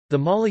The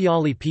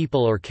Malayali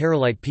people or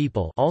Keralite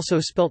people, also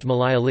spelt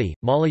Malayali,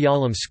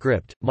 Malayalam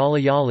script,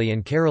 Malayali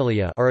and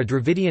Kerala, are a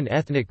Dravidian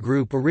ethnic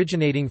group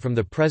originating from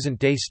the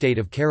present-day state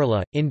of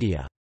Kerala,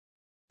 India.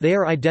 They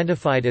are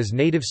identified as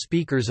native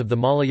speakers of the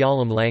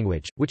Malayalam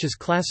language, which is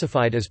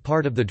classified as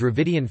part of the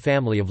Dravidian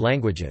family of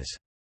languages.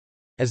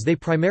 As they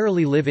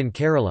primarily live in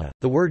Kerala,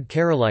 the word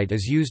Keralite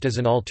is used as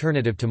an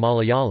alternative to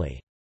Malayali.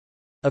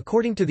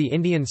 According to the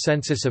Indian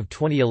census of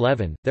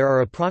 2011, there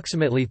are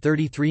approximately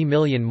 33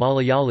 million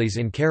Malayalis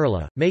in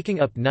Kerala,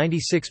 making up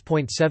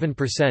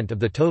 96.7% of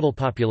the total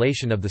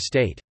population of the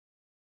state.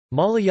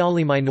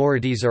 Malayali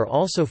minorities are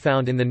also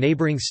found in the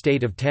neighbouring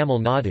state of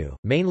Tamil Nadu,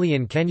 mainly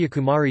in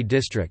Kanyakumari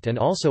district and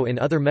also in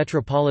other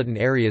metropolitan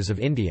areas of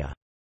India.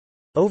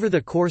 Over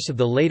the course of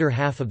the later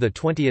half of the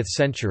 20th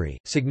century,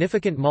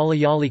 significant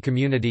Malayali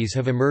communities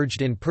have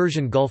emerged in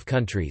Persian Gulf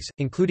countries,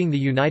 including the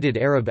United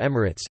Arab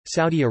Emirates,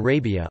 Saudi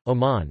Arabia,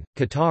 Oman,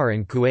 Qatar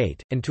and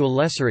Kuwait, and to a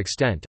lesser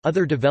extent,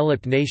 other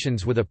developed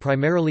nations with a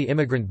primarily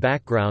immigrant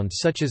background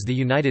such as the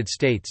United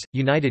States,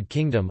 United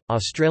Kingdom,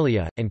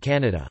 Australia, and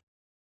Canada.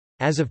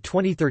 As of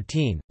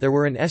 2013, there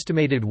were an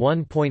estimated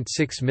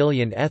 1.6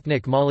 million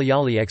ethnic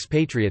Malayali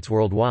expatriates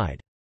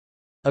worldwide.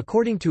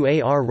 According to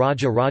A. R.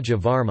 Raja Raja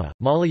Varma,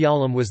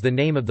 Malayalam was the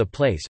name of the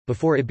place,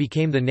 before it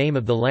became the name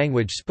of the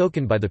language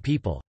spoken by the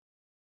people.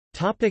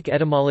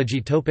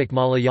 Etymology.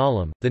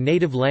 Malayalam, the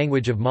native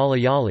language of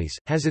Malayalis,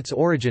 has its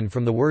origin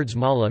from the words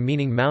mala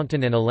meaning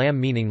mountain and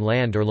alam meaning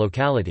land or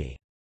locality.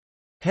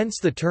 Hence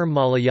the term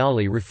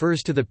Malayali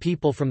refers to the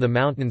people from the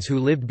mountains who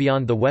lived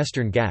beyond the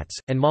Western Ghats,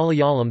 and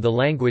Malayalam the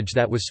language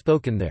that was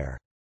spoken there.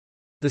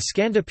 The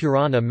Skanda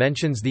Purana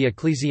mentions the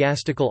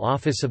ecclesiastical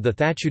office of the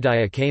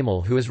Thachudaya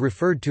Kamal, who is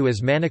referred to as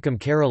Manikam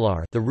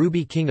Keralar, the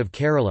ruby king of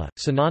Kerala,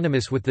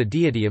 synonymous with the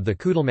deity of the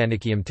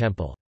Kudalmanikiyam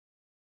temple.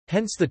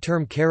 Hence the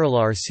term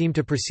Keralar seemed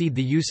to precede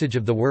the usage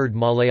of the word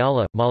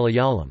Malayala,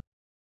 Malayalam.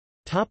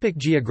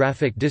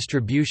 Geographic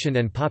distribution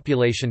and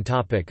population.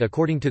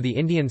 According to the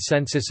Indian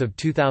census of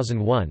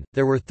 2001,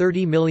 there were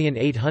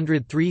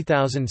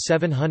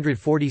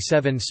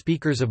 30,803,747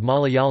 speakers of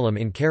Malayalam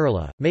in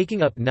Kerala,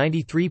 making up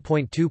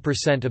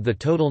 93.2% of the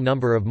total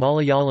number of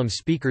Malayalam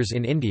speakers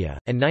in India,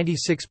 and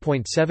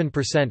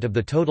 96.7% of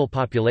the total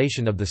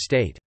population of the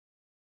state.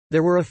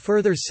 There were a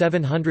further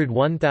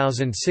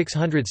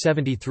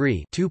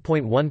 701,673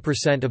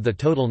 (2.1% of the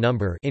total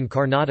number) in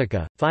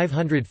Karnataka,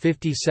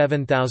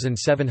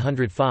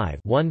 557,705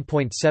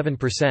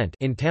 (1.7%)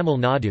 in Tamil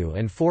Nadu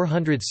and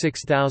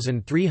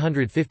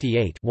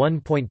 406,358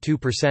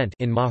 (1.2%)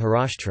 in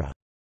Maharashtra.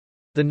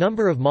 The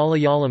number of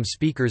Malayalam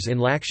speakers in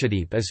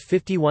Lakshadweep is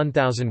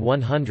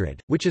 51,100,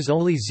 which is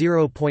only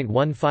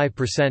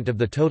 0.15% of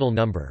the total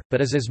number,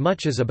 but is as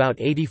much as about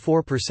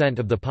 84%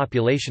 of the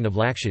population of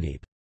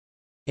Lakshadweep.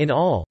 In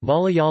all,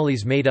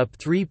 Malayalis made up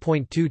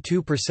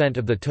 3.22%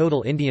 of the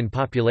total Indian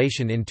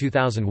population in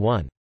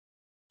 2001.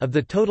 Of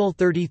the total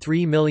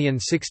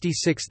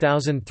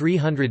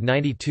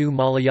 33,066,392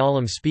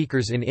 Malayalam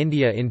speakers in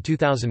India in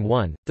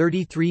 2001,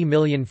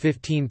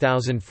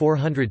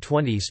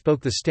 33,015,420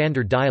 spoke the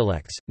standard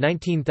dialects,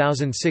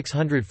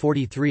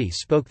 19,643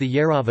 spoke the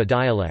Yarava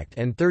dialect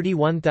and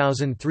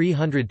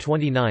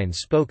 31,329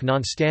 spoke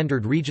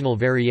non-standard regional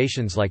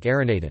variations like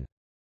Aranadan.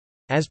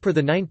 As per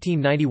the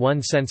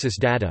 1991 census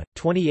data,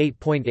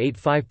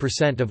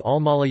 28.85% of all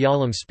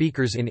Malayalam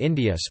speakers in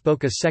India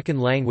spoke a second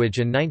language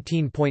and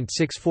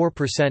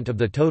 19.64% of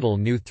the total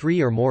knew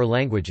 3 or more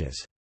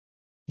languages.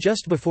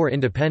 Just before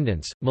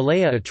independence,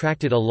 Malaya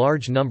attracted a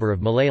large number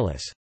of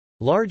Malayalis.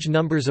 Large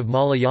numbers of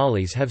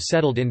Malayalis have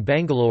settled in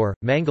Bangalore,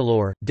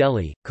 Mangalore,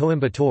 Delhi,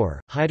 Coimbatore,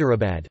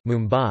 Hyderabad,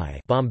 Mumbai,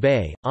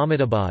 Bombay,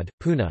 Ahmedabad,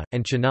 Pune,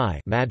 and Chennai,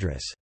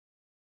 Madras.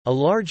 A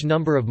large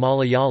number of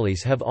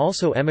Malayalis have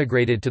also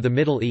emigrated to the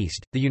Middle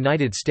East, the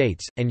United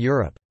States, and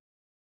Europe.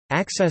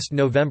 Accessed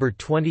November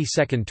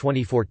 22,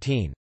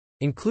 2014.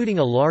 Including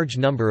a large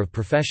number of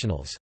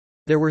professionals.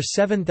 There were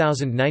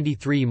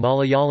 7,093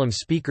 Malayalam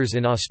speakers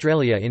in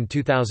Australia in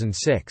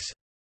 2006.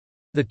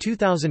 The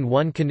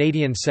 2001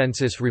 Canadian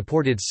census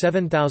reported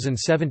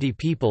 7,070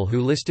 people who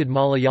listed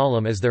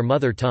Malayalam as their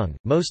mother tongue,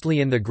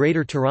 mostly in the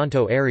Greater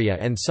Toronto Area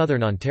and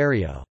southern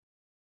Ontario.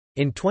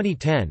 In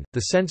 2010,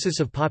 the Census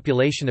of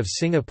Population of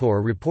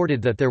Singapore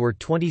reported that there were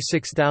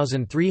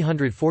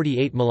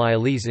 26,348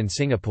 Malayalis in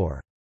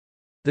Singapore.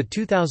 The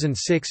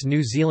 2006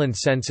 New Zealand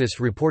census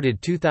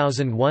reported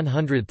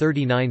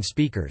 2,139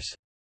 speakers.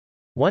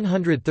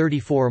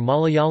 134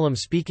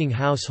 Malayalam-speaking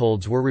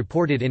households were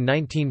reported in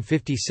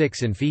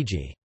 1956 in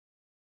Fiji.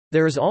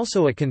 There is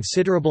also a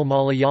considerable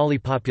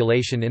Malayali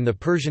population in the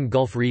Persian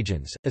Gulf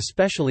regions,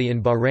 especially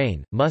in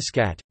Bahrain,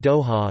 Muscat,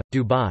 Doha,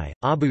 Dubai,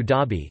 Abu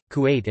Dhabi,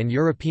 Kuwait and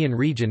European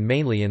region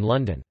mainly in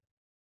London.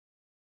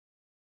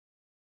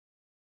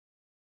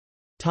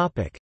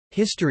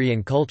 History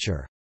and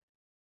culture.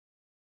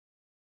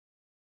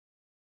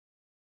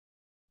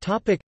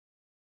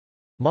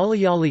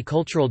 Malayali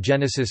cultural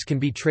genesis can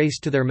be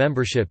traced to their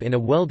membership in a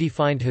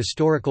well-defined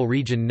historical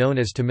region known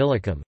as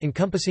Tamilakam,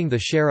 encompassing the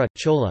Chera,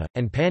 Chola,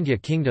 and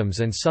Pandya kingdoms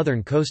and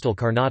southern coastal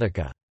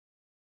Karnataka.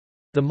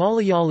 The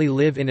Malayali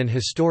live in an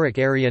historic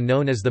area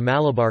known as the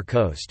Malabar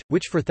Coast,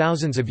 which for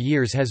thousands of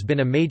years has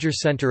been a major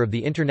centre of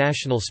the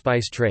international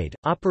spice trade,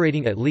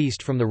 operating at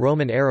least from the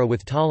Roman era,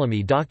 with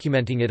Ptolemy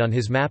documenting it on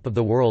his map of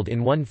the world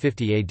in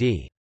 150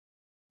 AD.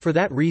 For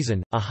that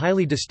reason, a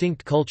highly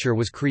distinct culture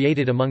was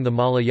created among the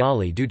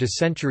Malayali due to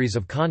centuries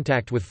of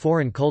contact with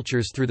foreign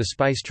cultures through the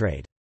spice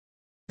trade.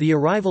 The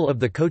arrival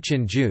of the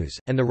Cochin Jews,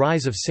 and the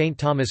rise of St.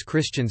 Thomas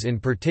Christians in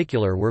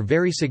particular, were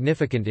very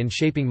significant in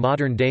shaping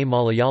modern-day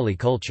Malayali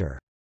culture.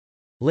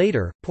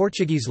 Later,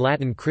 Portuguese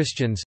Latin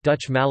Christians,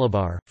 Dutch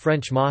Malabar,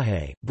 French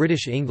Mahe,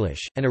 British English,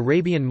 and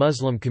Arabian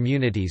Muslim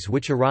communities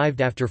which arrived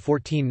after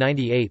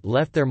 1498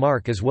 left their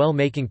mark as well,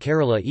 making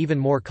Kerala even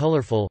more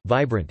colourful,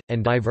 vibrant,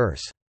 and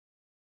diverse.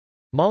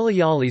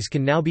 Malayalis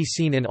can now be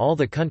seen in all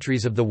the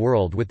countries of the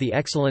world with the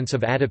excellence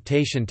of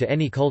adaptation to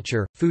any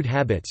culture, food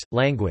habits,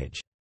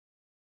 language.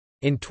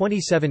 In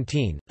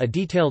 2017, a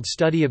detailed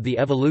study of the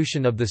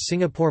evolution of the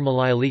Singapore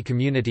Malayali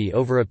community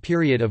over a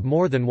period of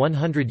more than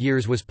 100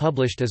 years was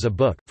published as a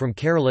book, From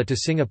Kerala to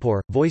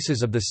Singapore,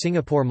 Voices of the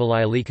Singapore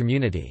Malayali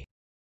Community.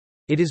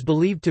 It is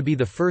believed to be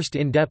the first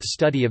in-depth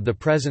study of the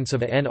presence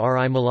of a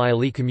NRI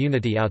Malayali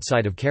community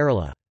outside of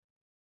Kerala.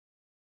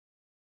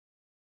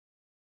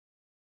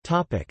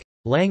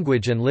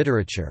 Language and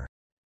literature.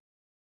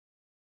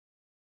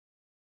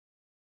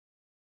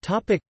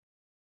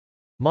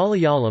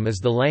 Malayalam is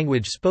the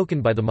language spoken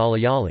by the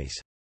Malayalis.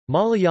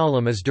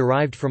 Malayalam is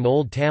derived from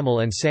Old Tamil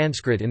and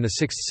Sanskrit in the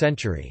 6th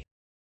century.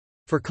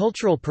 For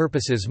cultural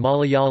purposes,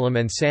 Malayalam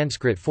and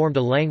Sanskrit formed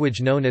a language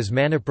known as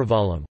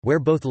Manipravalam, where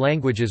both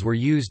languages were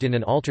used in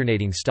an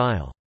alternating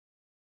style.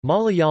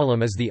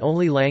 Malayalam is the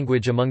only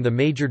language among the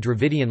major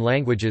Dravidian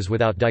languages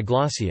without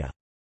diglossia.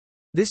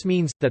 This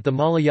means, that the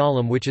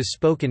Malayalam which is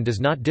spoken does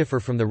not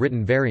differ from the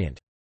written variant.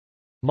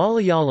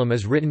 Malayalam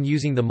is written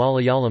using the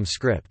Malayalam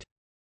script.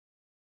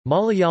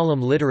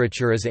 Malayalam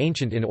literature is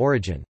ancient in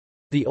origin.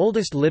 The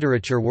oldest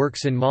literature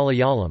works in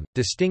Malayalam,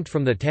 distinct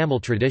from the Tamil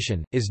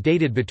tradition, is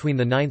dated between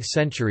the 9th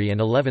century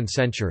and 11th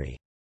century.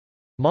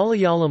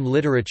 Malayalam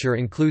literature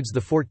includes the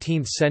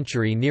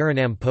 14th-century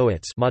Niranam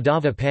poets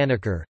Madhava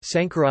Panikkar,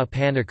 Sankara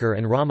Panikkar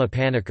and Rama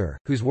Panikkar,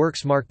 whose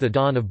works mark the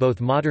dawn of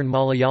both modern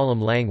Malayalam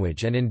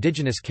language and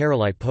indigenous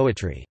Keralite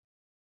poetry.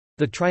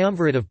 The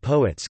triumvirate of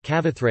poets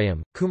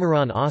Kavathrayam,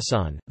 Kumaran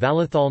Asan,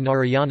 Valathal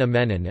Narayana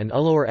Menon and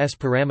Ullur S.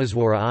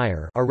 Parameswara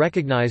Iyer are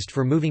recognized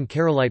for moving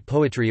Keralite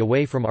poetry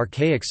away from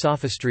archaic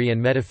sophistry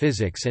and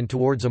metaphysics and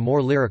towards a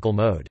more lyrical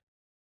mode.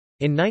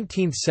 In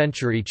 19th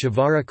century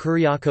Chavara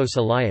Kuriakos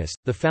Elias,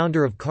 the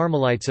founder of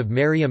Carmelites of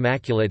Mary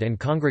Immaculate and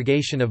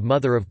Congregation of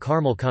Mother of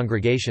Carmel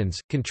congregations,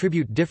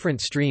 contribute different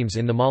streams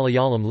in the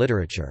Malayalam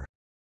literature.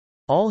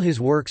 All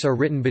his works are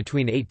written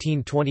between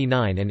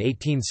 1829 and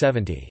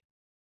 1870.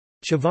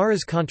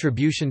 Chavara's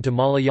contribution to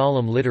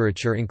Malayalam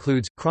literature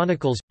includes,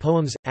 chronicles,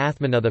 poems,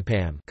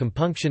 Athmanuthapam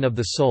Compunction of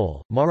the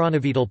Soul,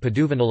 Maranavital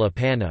Paduvanala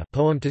Panna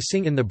Poem to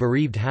Sing in the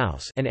Bereaved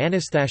House and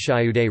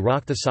Anasthashayude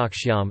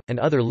Rakthasakshyam, and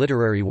other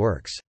literary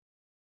works.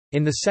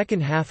 In the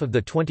second half of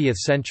the 20th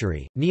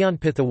century,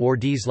 Neonpith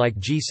awardees like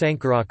G.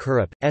 Sankara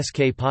Kurup, S.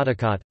 K.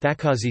 Padakat,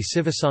 Thakazi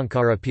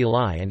Sivasankara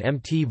Pillai and M.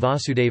 T.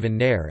 Vasudevan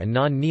Nair and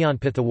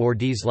non-Neonpith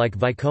awardees like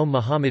Vaikom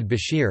Muhammad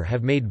Bashir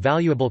have made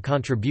valuable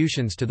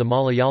contributions to the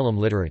Malayalam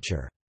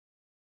literature.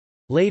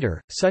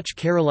 Later, such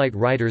Keralite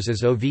writers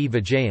as O. V.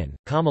 Vijayan,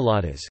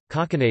 Kamaladas,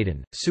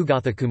 Kakanadan,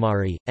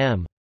 Sugathakumari,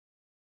 M.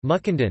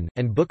 Mukundan,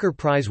 and Booker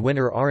Prize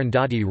winner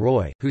Arundhati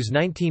Roy, whose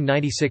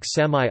 1996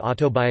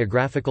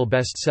 semi-autobiographical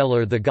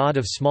bestseller The God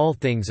of Small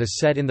Things is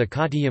set in the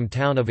Kottayam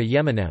town of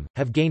Ayemanem,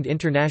 have gained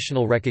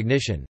international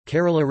recognition.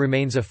 Kerala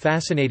remains a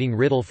fascinating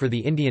riddle for the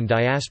Indian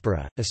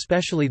diaspora,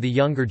 especially the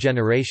younger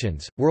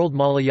generations. World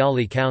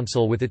Malayali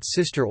Council, with its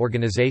sister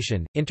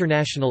organization,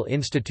 International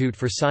Institute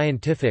for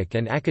Scientific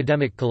and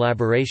Academic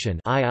Collaboration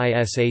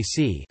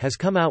 (IISAC), has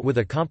come out with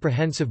a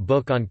comprehensive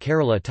book on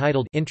Kerala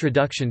titled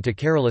Introduction to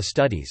Kerala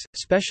Studies,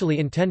 specially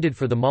intended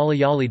for the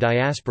Malayali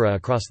diaspora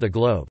across the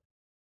globe.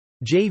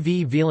 J.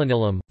 V.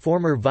 Veelanilam,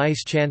 former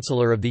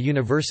Vice-Chancellor of the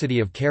University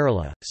of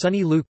Kerala,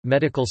 Sunny Luke,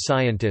 medical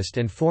scientist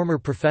and former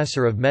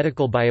professor of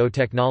medical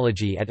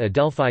biotechnology at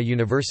Adelphi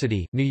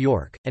University, New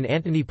York, and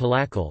Antony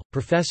Palakal,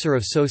 professor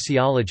of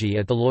sociology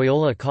at the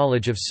Loyola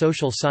College of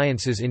Social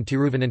Sciences in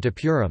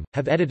Tiruvananthapuram,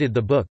 have edited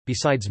the book,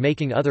 besides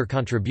making other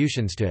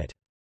contributions to it.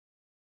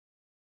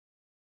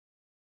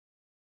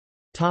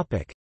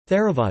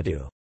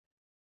 Theravadu.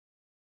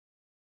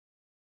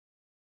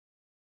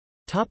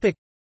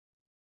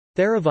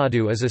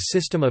 Theravadu is a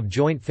system of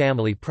joint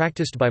family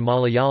practiced by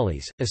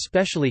Malayalis,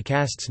 especially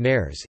castes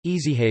Nairs,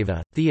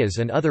 Ezihava, Thiyas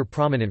and other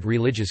prominent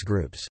religious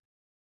groups.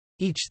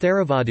 Each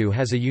Theravadu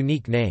has a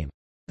unique name.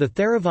 The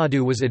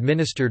Theravadu was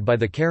administered by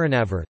the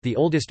Karanavar, the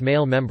oldest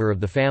male member of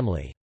the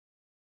family.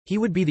 He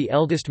would be the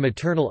eldest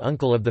maternal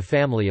uncle of the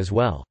family as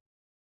well.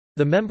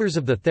 The members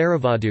of the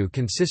Theravadu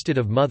consisted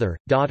of mother,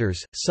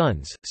 daughters,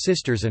 sons,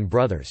 sisters and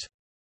brothers.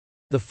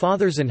 The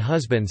fathers and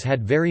husbands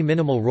had very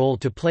minimal role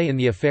to play in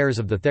the affairs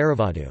of the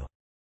Theravadu.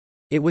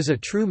 It was a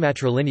true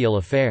matrilineal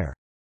affair.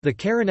 The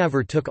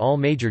Karanavar took all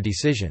major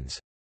decisions.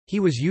 He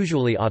was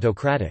usually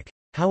autocratic.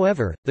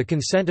 However, the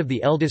consent of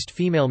the eldest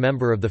female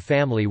member of the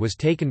family was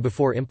taken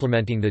before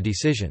implementing the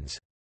decisions.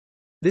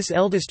 This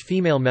eldest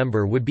female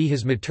member would be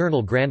his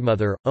maternal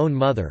grandmother, own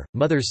mother,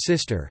 mother's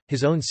sister,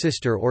 his own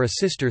sister or a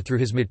sister through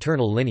his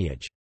maternal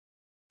lineage.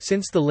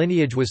 Since the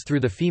lineage was through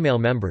the female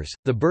members,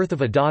 the birth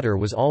of a daughter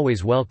was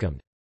always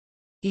welcomed.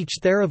 Each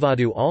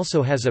Theravadu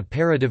also has a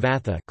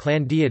Paradevatha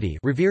clan deity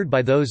revered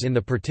by those in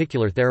the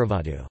particular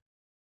Theravadu.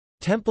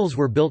 Temples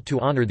were built to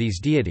honor these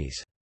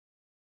deities.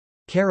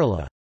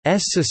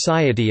 Kerala's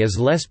society is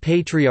less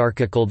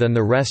patriarchal than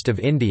the rest of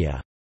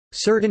India.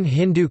 Certain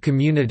Hindu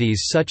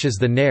communities such as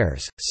the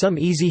Nairs, some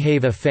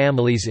Ezhava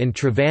families in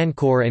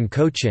Travancore and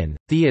Cochin,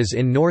 Thiyas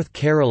in North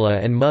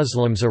Kerala and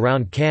Muslims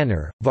around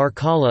Kannur,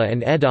 Varkala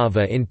and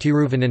Edava in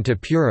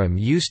Tiruvananthapuram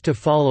used to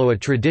follow a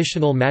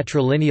traditional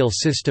matrilineal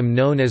system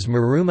known as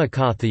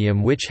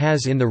Marumakathiyam, which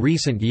has in the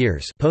recent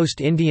years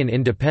post-Indian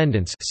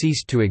independence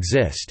ceased to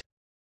exist.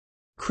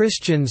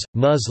 Christians,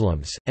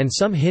 Muslims, and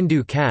some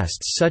Hindu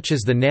castes such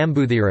as the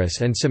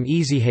Nambuthiras and some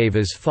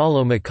Ezhavas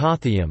follow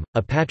Makathiyam,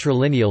 a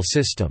patrilineal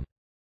system.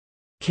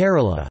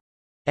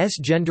 Kerala's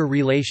gender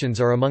relations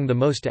are among the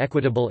most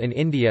equitable in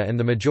India and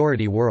the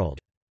majority world.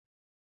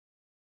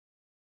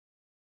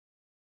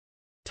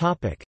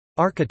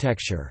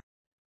 Architecture.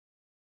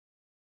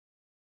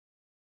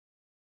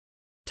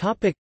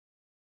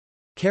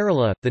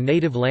 Kerala, the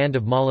native land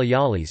of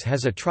Malayalis,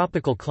 has a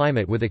tropical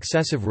climate with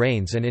excessive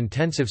rains and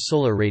intensive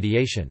solar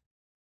radiation.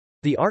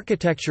 The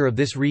architecture of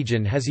this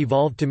region has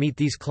evolved to meet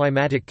these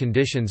climatic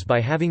conditions by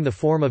having the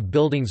form of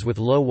buildings with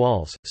low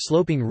walls,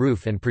 sloping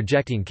roof and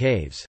projecting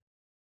caves.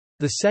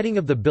 The setting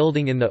of the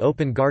building in the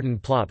open garden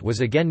plot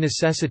was again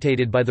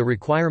necessitated by the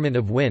requirement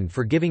of wind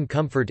for giving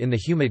comfort in the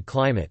humid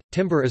climate.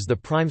 Timber is the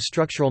prime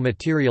structural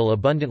material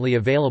abundantly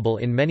available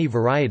in many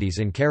varieties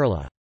in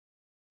Kerala.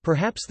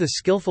 Perhaps the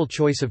skillful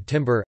choice of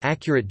timber,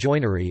 accurate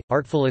joinery,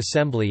 artful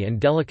assembly and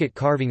delicate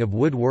carving of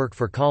wood work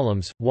for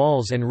columns,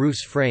 walls and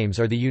roofs frames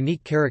are the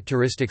unique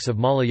characteristics of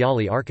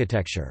Malayali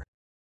architecture.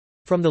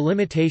 From the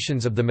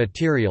limitations of the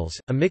materials,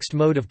 a mixed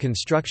mode of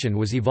construction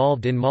was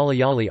evolved in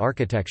Malayali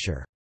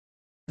architecture.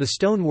 The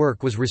stone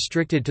work was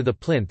restricted to the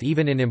plinth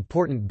even in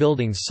important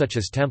buildings such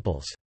as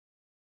temples.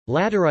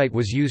 Laterite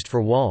was used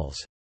for walls.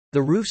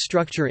 The roof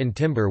structure in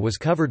timber was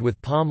covered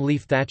with palm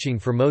leaf thatching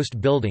for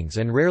most buildings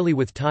and rarely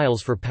with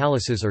tiles for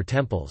palaces or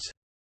temples.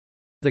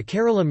 The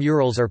Kerala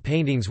murals are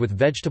paintings with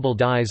vegetable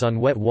dyes on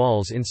wet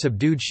walls in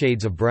subdued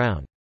shades of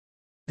brown.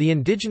 The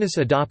indigenous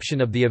adoption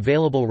of the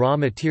available raw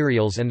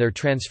materials and their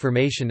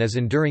transformation as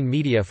enduring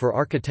media for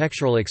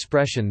architectural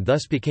expression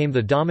thus became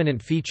the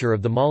dominant feature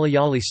of the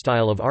Malayali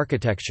style of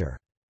architecture.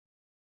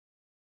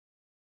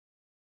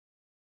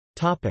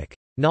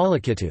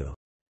 Nalakittu.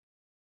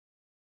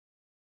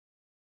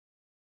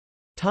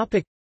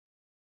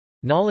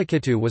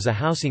 Nalakittu was a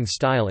housing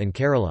style in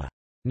Kerala.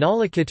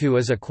 Nalakittu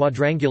is a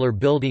quadrangular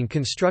building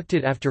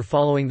constructed after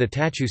following the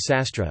Tachu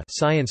Sastra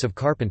science of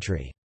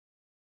carpentry.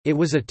 It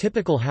was a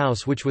typical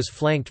house which was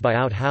flanked by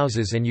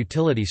outhouses and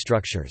utility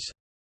structures.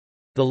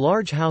 The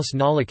large house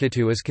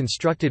Nalakittu is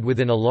constructed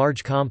within a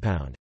large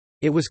compound.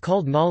 It was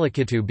called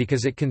Nalakittu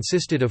because it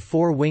consisted of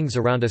 4 wings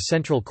around a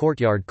central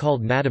courtyard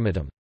called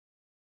Nadamatam.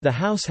 The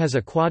house has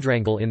a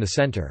quadrangle in the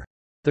center.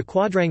 The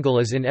quadrangle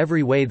is in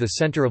every way the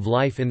center of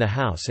life in the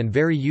house and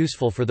very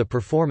useful for the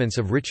performance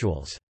of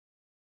rituals.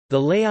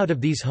 The layout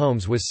of these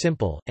homes was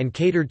simple, and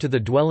catered to the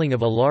dwelling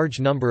of a large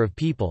number of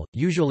people,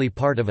 usually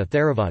part of a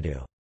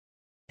Theravadu.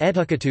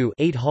 Edukattu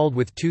 8-halled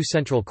with 2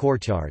 central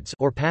courtyards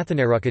or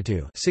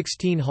Pathanarukattu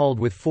 16-halled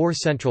with 4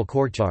 central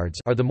courtyards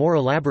are the more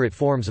elaborate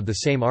forms of the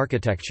same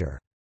architecture.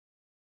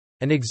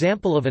 An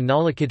example of a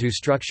Nalakittu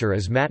structure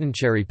is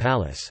Mattancherry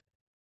Palace.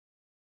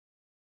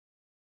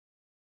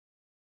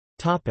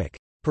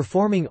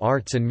 Performing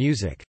arts and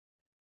music.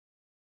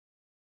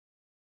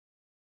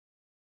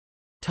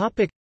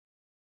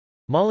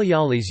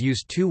 Malayalis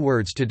used 2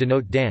 words to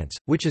denote dance,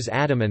 which is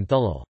Adam and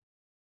Thulal.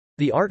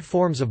 The art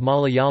forms of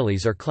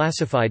Malayalis are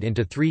classified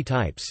into 3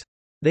 types.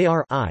 They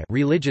are I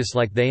religious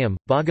like Thayam,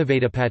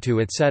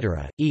 Bhagavatapattu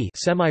etc., E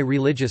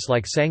semi-religious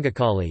like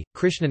Sangakali,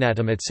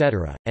 Krishnanatam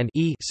etc., and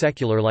E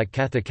secular like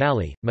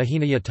Kathakali,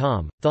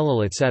 Mahinayatam,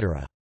 Thulal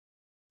etc.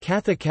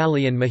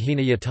 Kathakali and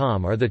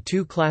Mahinayatam are the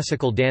 2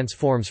 classical dance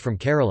forms from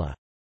Kerala.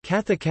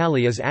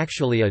 Kathakali is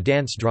actually a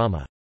dance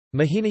drama.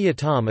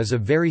 Mahinayatam is a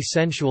very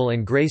sensual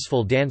and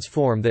graceful dance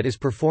form that is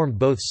performed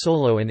both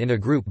solo and in a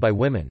group by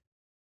women.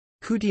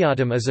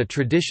 Kutiyattam is a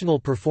traditional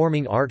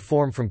performing art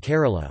form from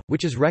Kerala,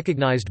 which is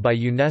recognized by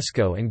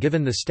UNESCO and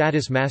given the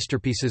status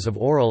masterpieces of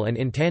oral and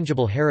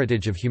intangible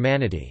heritage of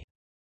humanity.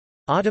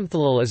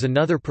 Adamthalal is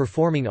another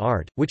performing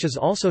art, which is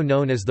also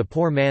known as the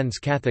poor man's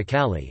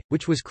Kathakali,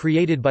 which was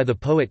created by the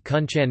poet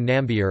Kunchan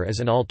Nambiar as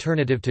an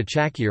alternative to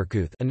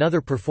Chakyarkooth,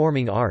 another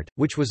performing art,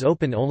 which was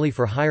open only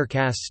for higher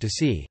castes to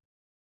see.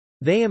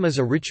 Thayam is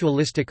a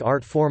ritualistic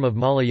art form of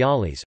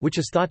Malayalis, which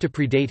is thought to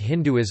predate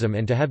Hinduism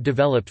and to have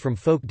developed from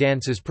folk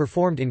dances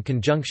performed in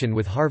conjunction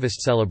with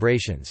harvest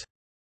celebrations.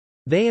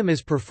 Thayam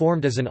is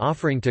performed as an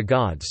offering to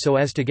gods so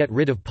as to get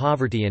rid of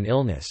poverty and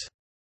illness.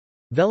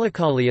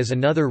 Velakali is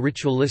another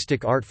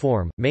ritualistic art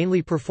form,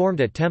 mainly performed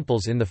at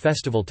temples in the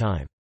festival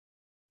time.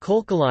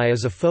 Kolkalai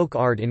is a folk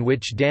art in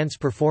which dance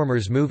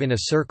performers move in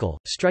a circle,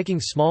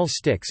 striking small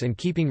sticks and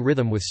keeping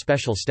rhythm with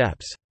special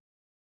steps.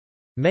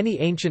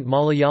 Many ancient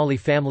Malayali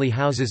family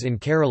houses in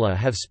Kerala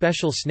have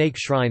special snake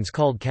shrines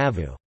called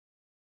kavu.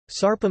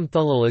 Sarpam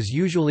thulal is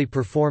usually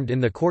performed in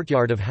the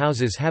courtyard of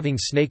houses having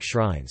snake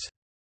shrines.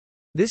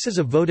 This is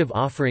a votive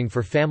offering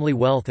for family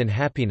wealth and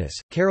happiness.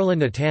 Kerala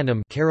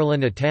Nattanam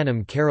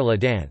Kerala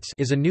dance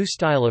is a new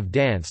style of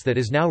dance that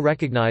is now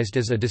recognized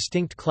as a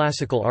distinct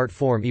classical art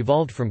form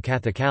evolved from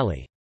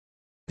Kathakali.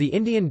 The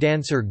Indian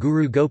dancer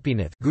Guru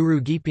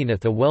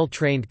Gopinath, a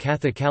well-trained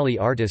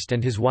Kathakali artist,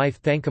 and his wife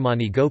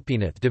Thankamani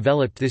Gopinath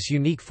developed this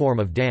unique form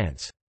of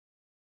dance.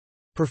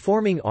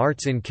 Performing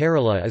arts in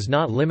Kerala is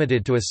not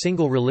limited to a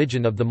single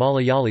religion of the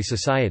Malayali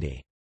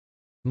society.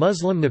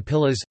 Muslim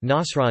Mapilas,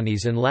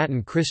 Nasranis and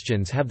Latin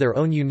Christians have their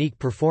own unique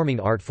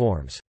performing art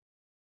forms.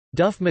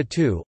 Duf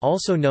Matu,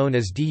 also known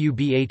as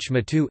Dubh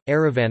Matu,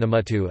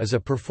 Aravanamatu, is a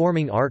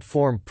performing art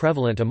form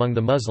prevalent among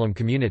the Muslim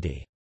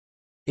community.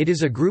 It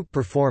is a group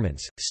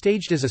performance,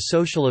 staged as a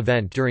social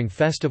event during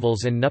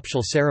festivals and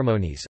nuptial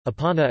ceremonies.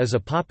 Apana is a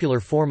popular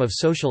form of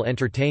social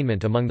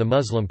entertainment among the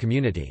Muslim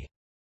community.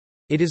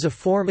 It is a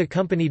form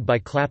accompanied by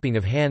clapping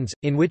of hands,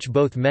 in which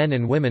both men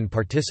and women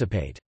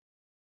participate.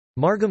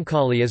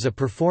 Margamkali is a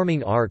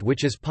performing art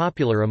which is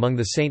popular among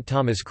the St.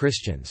 Thomas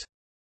Christians.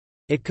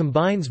 It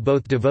combines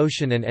both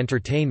devotion and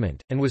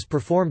entertainment, and was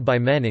performed by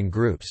men in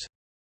groups.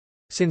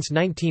 Since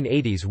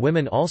 1980s,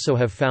 women also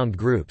have found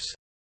groups.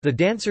 The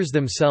dancers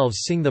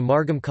themselves sing the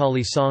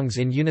Margamkali songs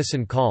in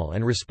unison call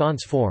and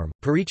response form.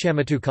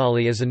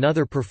 Parichamatukali is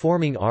another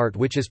performing art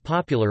which is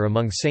popular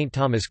among St.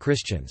 Thomas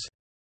Christians.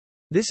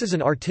 This is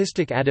an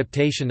artistic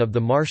adaptation of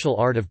the martial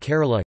art of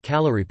Kerala,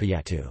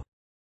 Kalaripayattu.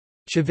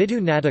 Chavitu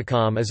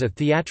Natakam is a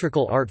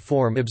theatrical art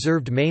form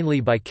observed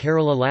mainly by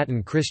Kerala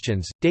Latin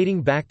Christians,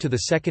 dating back to the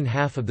second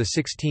half of the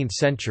 16th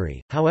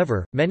century.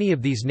 However, many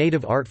of these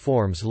native art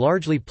forms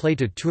largely play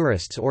to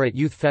tourists or at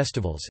youth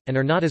festivals, and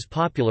are not as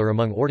popular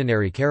among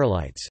ordinary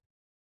Keralites.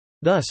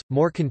 Thus,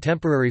 more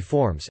contemporary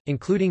forms,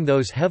 including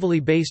those heavily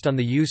based on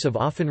the use of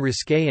often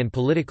risque and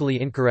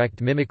politically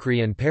incorrect mimicry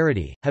and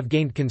parody, have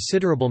gained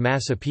considerable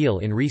mass appeal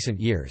in recent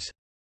years.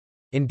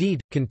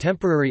 Indeed,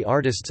 contemporary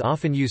artists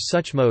often use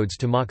such modes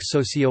to mock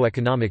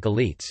socio-economic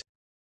elites.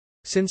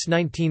 Since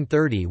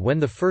 1930, when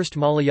the first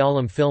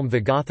Malayalam film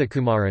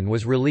Vagathakumaran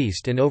was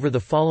released, and over the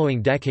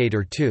following decade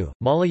or two,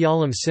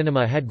 Malayalam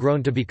cinema had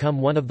grown to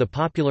become one of the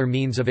popular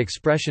means of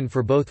expression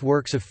for both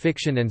works of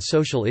fiction and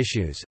social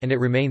issues, and it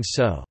remains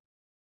so.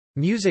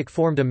 Music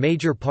formed a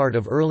major part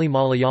of early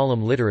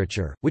Malayalam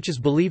literature, which is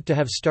believed to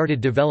have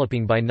started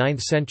developing by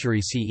 9th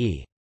century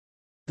CE.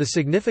 The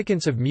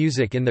significance of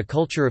music in the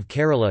culture of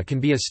Kerala can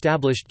be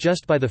established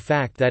just by the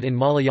fact that in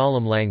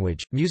Malayalam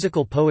language,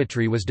 musical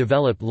poetry was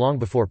developed long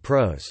before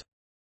prose.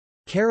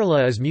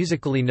 Kerala is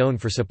musically known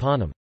for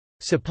Sopanam.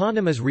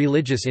 Sopanam is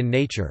religious in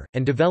nature,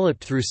 and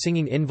developed through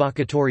singing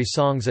invocatory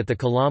songs at the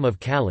Kalam of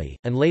Kali,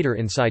 and later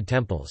inside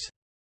temples.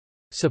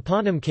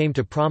 Sopanam came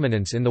to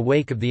prominence in the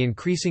wake of the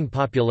increasing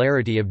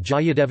popularity of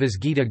Jayadeva's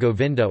Gita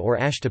Govinda or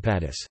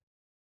Ashtapadis.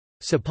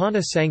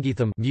 Sopana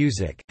Sangeetham,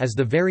 music, as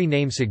the very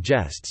name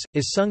suggests,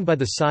 is sung by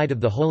the side of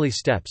the holy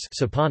steps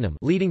sopanam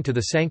leading to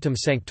the sanctum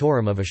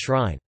sanctorum of a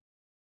shrine.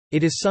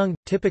 It is sung,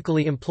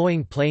 typically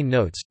employing plain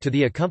notes, to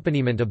the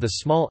accompaniment of the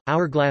small,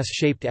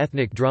 hourglass-shaped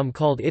ethnic drum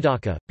called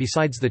idaka,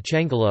 besides the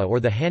changala or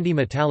the handy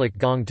metallic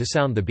gong to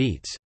sound the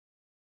beats.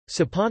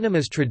 Sopanam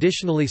is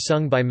traditionally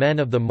sung by men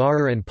of the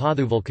Marar and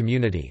Pathuval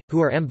community,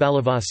 who are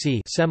Ambalavasi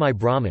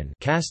semi-Brahmin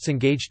castes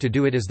engaged to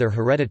do it as their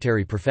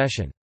hereditary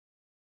profession.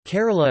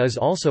 Kerala is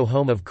also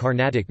home of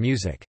Carnatic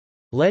music.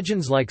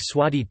 Legends like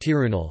Swati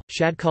Tirunal,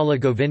 Shadkala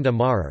Govinda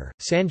Marar,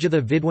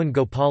 Sanjitha Vidwan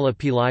Gopala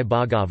Pillai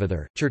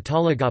Bhagavathar,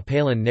 Chirtala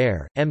Gopalan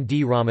Nair, M.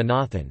 D.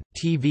 Ramanathan,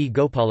 T. V.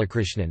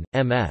 Gopalakrishnan,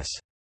 M. S.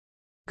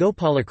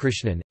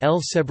 Gopalakrishnan,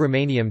 L.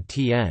 Subramaniam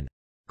T. N.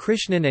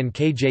 Krishnan and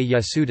K. J.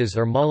 Yasudas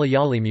are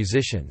Malayali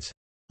musicians.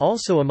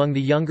 Also among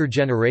the younger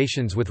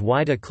generations with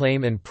wide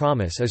acclaim and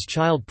promise is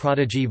child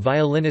prodigy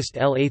violinist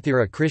L.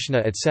 Athira Krishna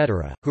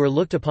etc., who are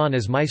looked upon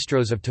as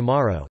maestros of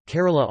tomorrow.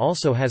 Kerala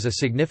also has a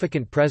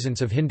significant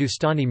presence of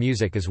Hindustani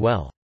music as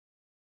well.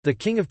 The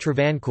king of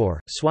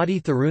Travancore,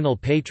 Swati Thirunal,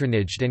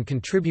 patronaged and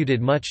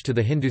contributed much to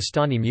the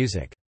Hindustani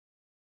music.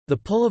 The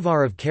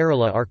Pulavar of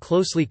Kerala are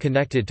closely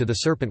connected to the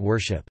serpent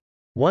worship.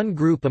 One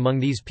group among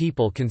these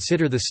people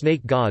consider the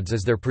snake gods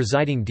as their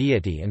presiding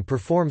deity and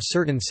perform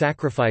certain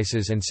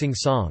sacrifices and sing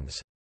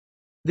songs.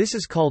 This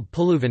is called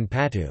Puluvan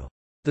Patu.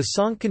 The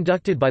song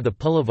conducted by the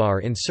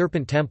Pulavar in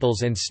serpent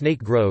temples and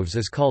snake groves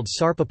is called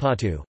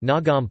Sarpapatu,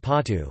 Nagam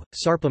Patu,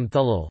 Sarpam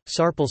Thulal,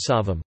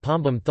 Sarpalsavam,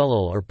 Pambam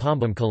Thulal or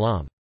Pambam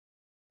Kalam.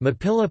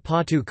 Mapilla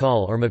Patu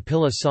Kal or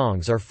Mapilla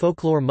songs are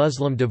folklore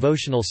Muslim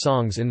devotional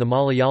songs in the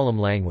Malayalam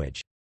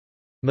language.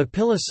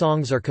 Mapilla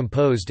songs are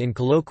composed in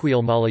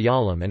colloquial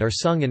Malayalam and are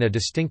sung in a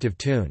distinctive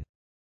tune.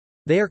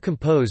 They are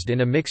composed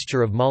in a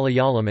mixture of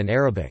Malayalam and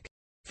Arabic.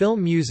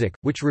 Film music,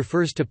 which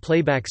refers to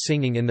playback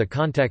singing in the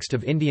context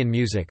of Indian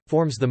music,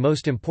 forms the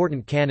most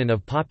important canon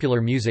of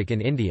popular music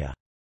in India.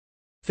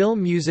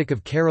 Film music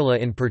of Kerala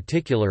in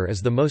particular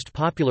is the most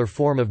popular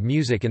form of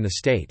music in the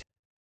state.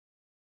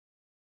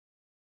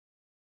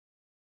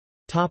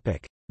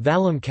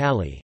 Vallam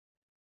Kali.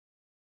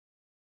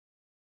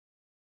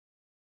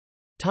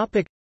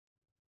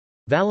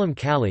 Vallam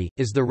Kali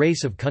is the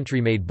race of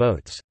country-made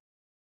boats.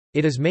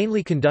 It is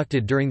mainly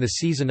conducted during the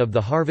season of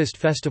the harvest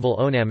festival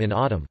Onam in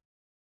autumn.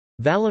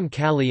 Vallam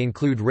Kali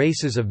include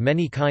races of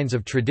many kinds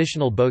of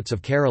traditional boats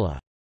of Kerala.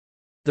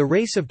 The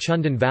race of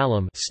Chundan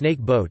Vallam, snake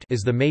boat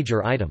is the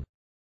major item.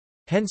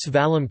 Hence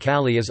Vallam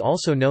Kali is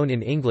also known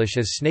in English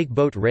as snake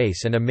boat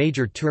race and a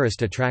major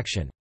tourist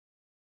attraction.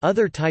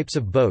 Other types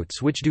of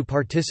boats which do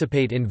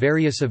participate in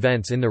various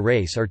events in the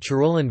race are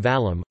Charolan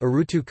Vallam,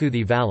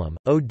 Arutukuthi Vallam,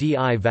 Odi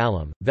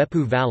Vallam,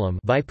 Vepu Vallam,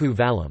 Vaipu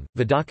Vallam,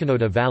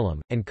 Vidakanoda Vallam,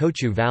 and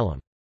Kochu Vallam.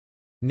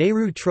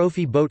 Nehru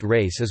Trophy Boat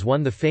Race is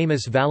one the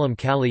famous Vallam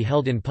Kali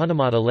held in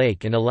Punnamada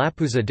Lake in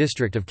Alappuzha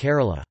district of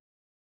Kerala.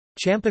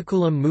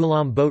 Champakulam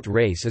Moolam Boat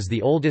Race is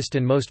the oldest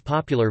and most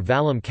popular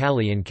Vallam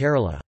Kali in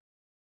Kerala.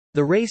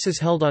 The race is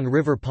held on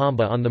River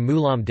Pamba on the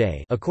Moolam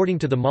day according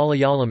to the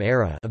Malayalam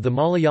era of the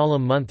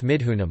Malayalam month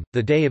Midhunam,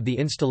 the day of the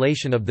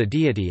installation of the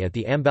deity at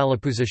the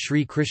Ambalapuzha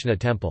Sri Krishna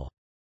temple.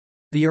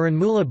 The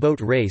Aranmula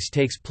boat race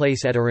takes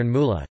place at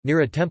Aranmula, near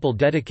a temple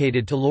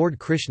dedicated to Lord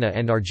Krishna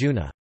and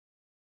Arjuna.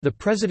 The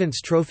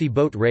President's Trophy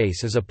boat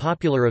race is a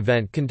popular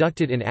event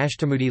conducted in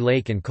Ashtamudi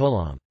Lake and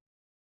Kollam.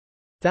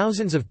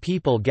 Thousands of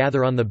people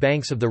gather on the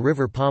banks of the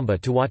River Pamba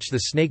to watch the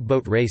snake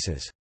boat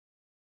races.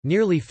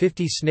 Nearly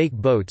 50 snake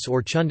boats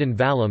or Chundan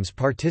Vallams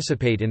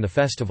participate in the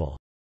festival.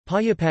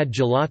 Payapad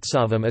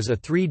Jalotsavam is a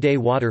 3-day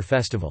water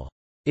festival.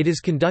 It is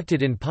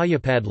conducted in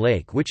Payapad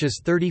Lake, which is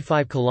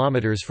 35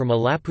 km from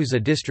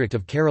Alappuzha district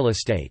of Kerala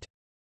state.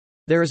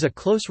 There is a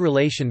close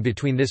relation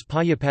between this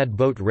Payapad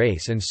boat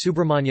race and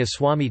Subramanya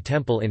Swami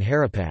temple in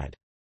Haripad.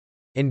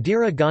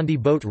 Indira Gandhi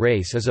Boat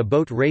Race is a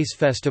boat race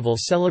festival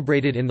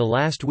celebrated in the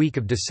last week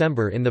of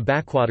December in the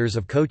backwaters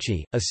of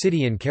Kochi, a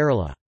city in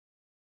Kerala.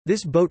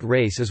 This boat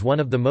race is one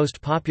of the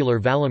most popular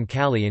Vallam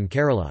Kali in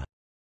Kerala.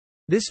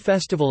 This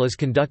festival is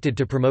conducted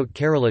to promote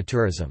Kerala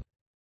tourism.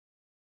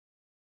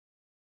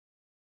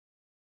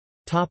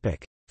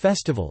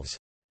 Festivals.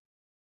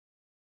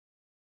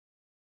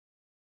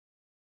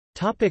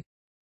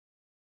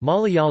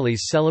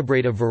 Malayalis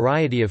celebrate a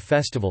variety of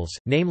festivals,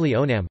 namely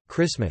Onam,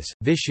 Christmas,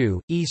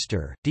 Vishu,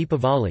 Easter,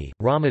 Deepavali,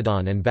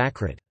 Ramadan and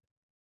Bakrid.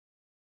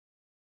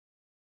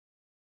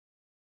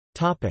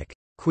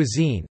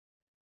 Cuisine.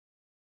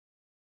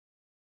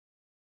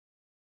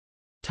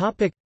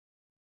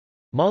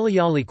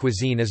 Malayali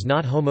cuisine is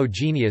not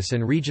homogeneous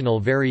and regional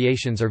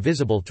variations are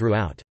visible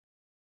throughout.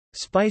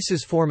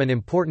 Spices form an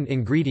important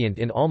ingredient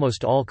in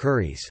almost all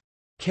curries.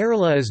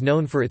 Kerala is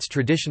known for its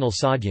traditional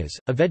sadhyas,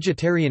 a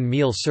vegetarian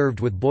meal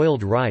served with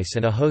boiled rice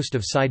and a host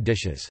of side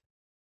dishes.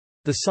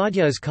 The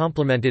sadhya is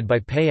complemented by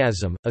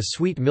payasam, a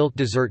sweet milk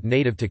dessert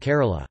native to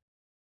Kerala.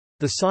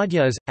 The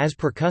sadhya is, as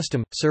per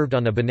custom, served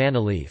on a banana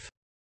leaf.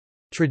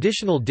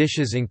 Traditional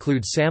dishes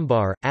include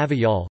sambar,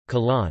 aviyal,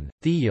 kalan,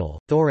 thiyal,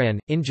 thoran,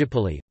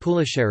 injipuli,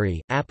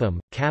 pulasheri, appam,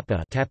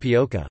 kappa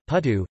tapioca,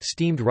 puttu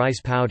steamed rice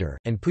powder,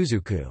 and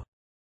puzuku.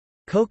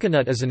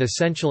 Coconut is an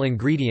essential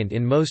ingredient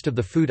in most of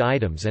the food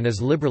items and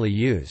is liberally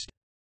used.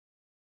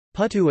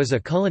 Puttu is a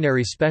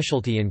culinary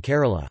specialty in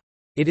Kerala.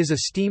 It is a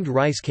steamed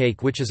rice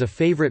cake which is a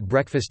favorite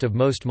breakfast of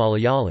most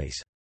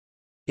Malayalis.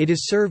 It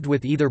is served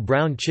with either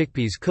brown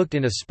chickpeas cooked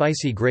in a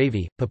spicy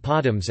gravy,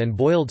 papadums and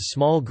boiled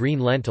small green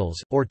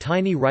lentils, or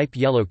tiny ripe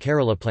yellow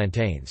Kerala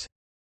plantains.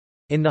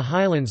 In the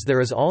highlands there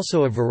is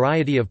also a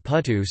variety of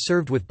puttu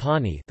served with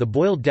pani, the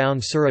boiled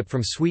down syrup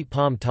from sweet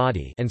palm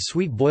toddy, and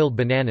sweet boiled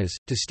bananas.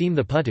 To steam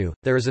the puttu,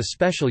 there is a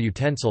special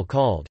utensil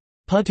called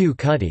puttu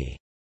kuddi.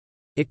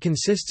 It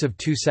consists of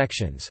 2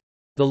 sections.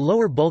 The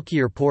lower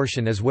bulkier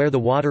portion is where the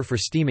water for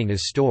steaming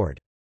is stored.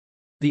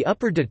 The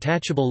upper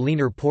detachable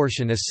leaner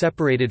portion is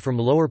separated from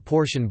lower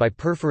portion by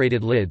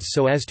perforated lids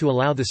so as to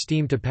allow the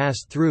steam to pass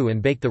through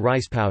and bake the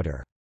rice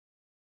powder.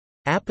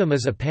 Appam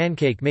is a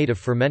pancake made of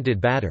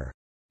fermented batter.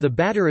 The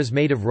batter is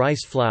made of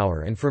rice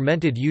flour and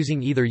fermented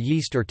using either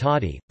yeast or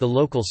toddy, the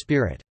local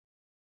spirit.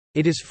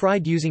 It is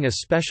fried using a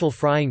special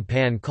frying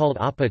pan called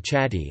appa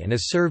chatti and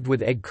is served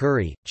with egg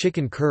curry,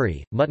 chicken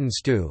curry, mutton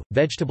stew,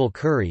 vegetable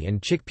curry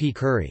and chickpea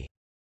curry.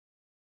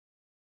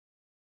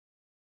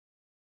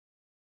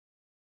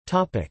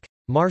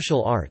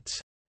 Martial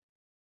arts.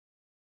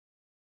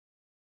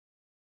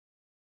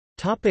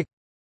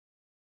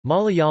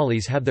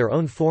 Malayalis have their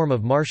own form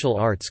of martial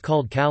arts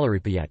called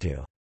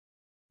Kalaripayattu.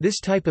 This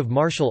type of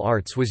martial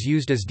arts was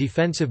used as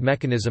defensive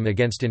mechanism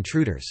against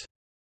intruders.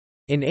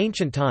 In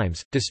ancient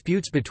times,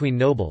 disputes between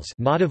nobles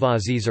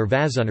Nadavazis or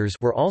Vazunners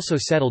were also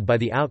settled by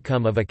the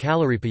outcome of a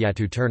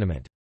Kalaripayattu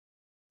tournament.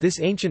 This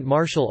ancient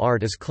martial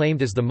art is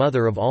claimed as the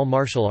mother of all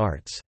martial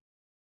arts.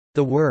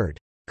 The word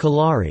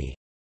Kalari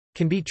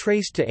can be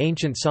traced to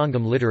ancient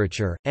Sangam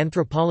literature.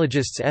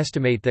 Anthropologists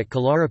estimate that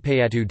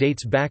Kalaripayattu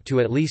dates back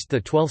to at least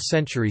the 12th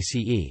century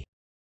CE.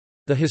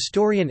 The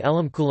historian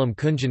Elamkulam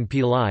Kunjan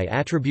Pillai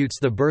attributes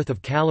the birth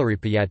of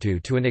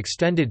Kalaripayattu to an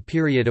extended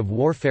period of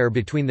warfare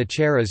between the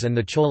Cheras and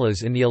the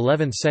Cholas in the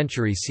 11th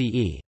century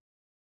CE.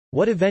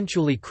 What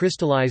eventually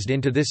crystallized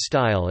into this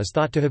style is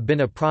thought to have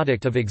been a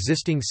product of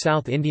existing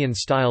South Indian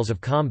styles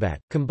of combat,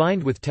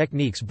 combined with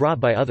techniques brought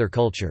by other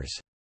cultures.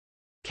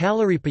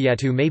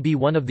 Kalaripayattu may be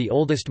one of the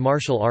oldest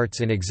martial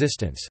arts in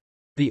existence.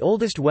 The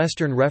oldest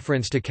Western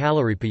reference to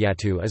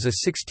Kalaripayattu is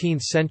a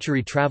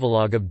 16th-century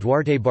travelogue of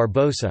Duarte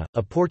Barbosa,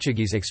 a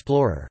Portuguese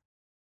explorer.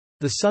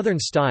 The southern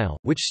style,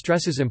 which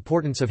stresses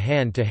importance of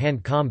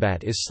hand-to-hand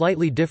combat, is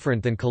slightly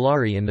different than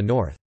Kalari in the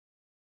north.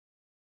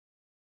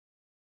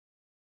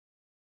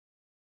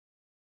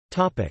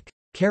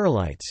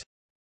 Keralites.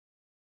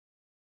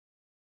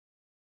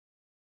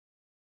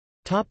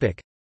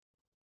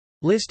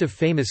 List of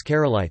famous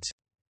Keralites.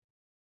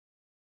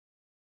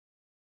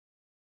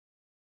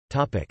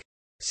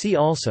 See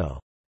also.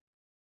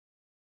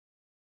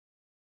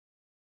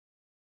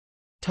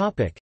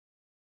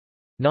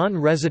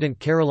 Non-resident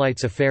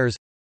Keralites affairs.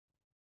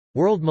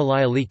 World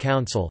Malayali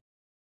Council.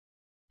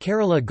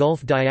 Kerala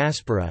Gulf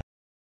diaspora.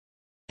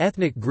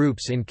 Ethnic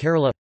groups in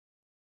Kerala.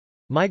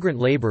 Migrant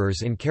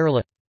labourers in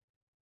Kerala.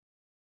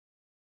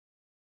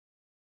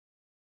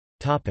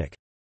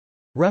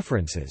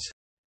 References.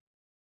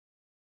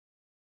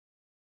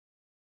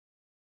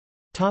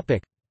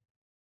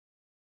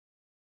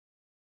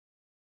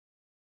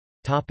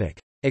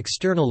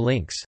 External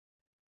links.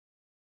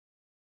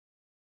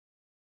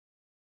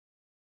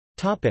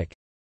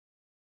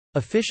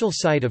 Official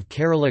site of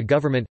Kerala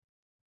Government.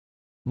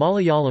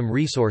 Malayalam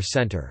Resource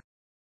Centre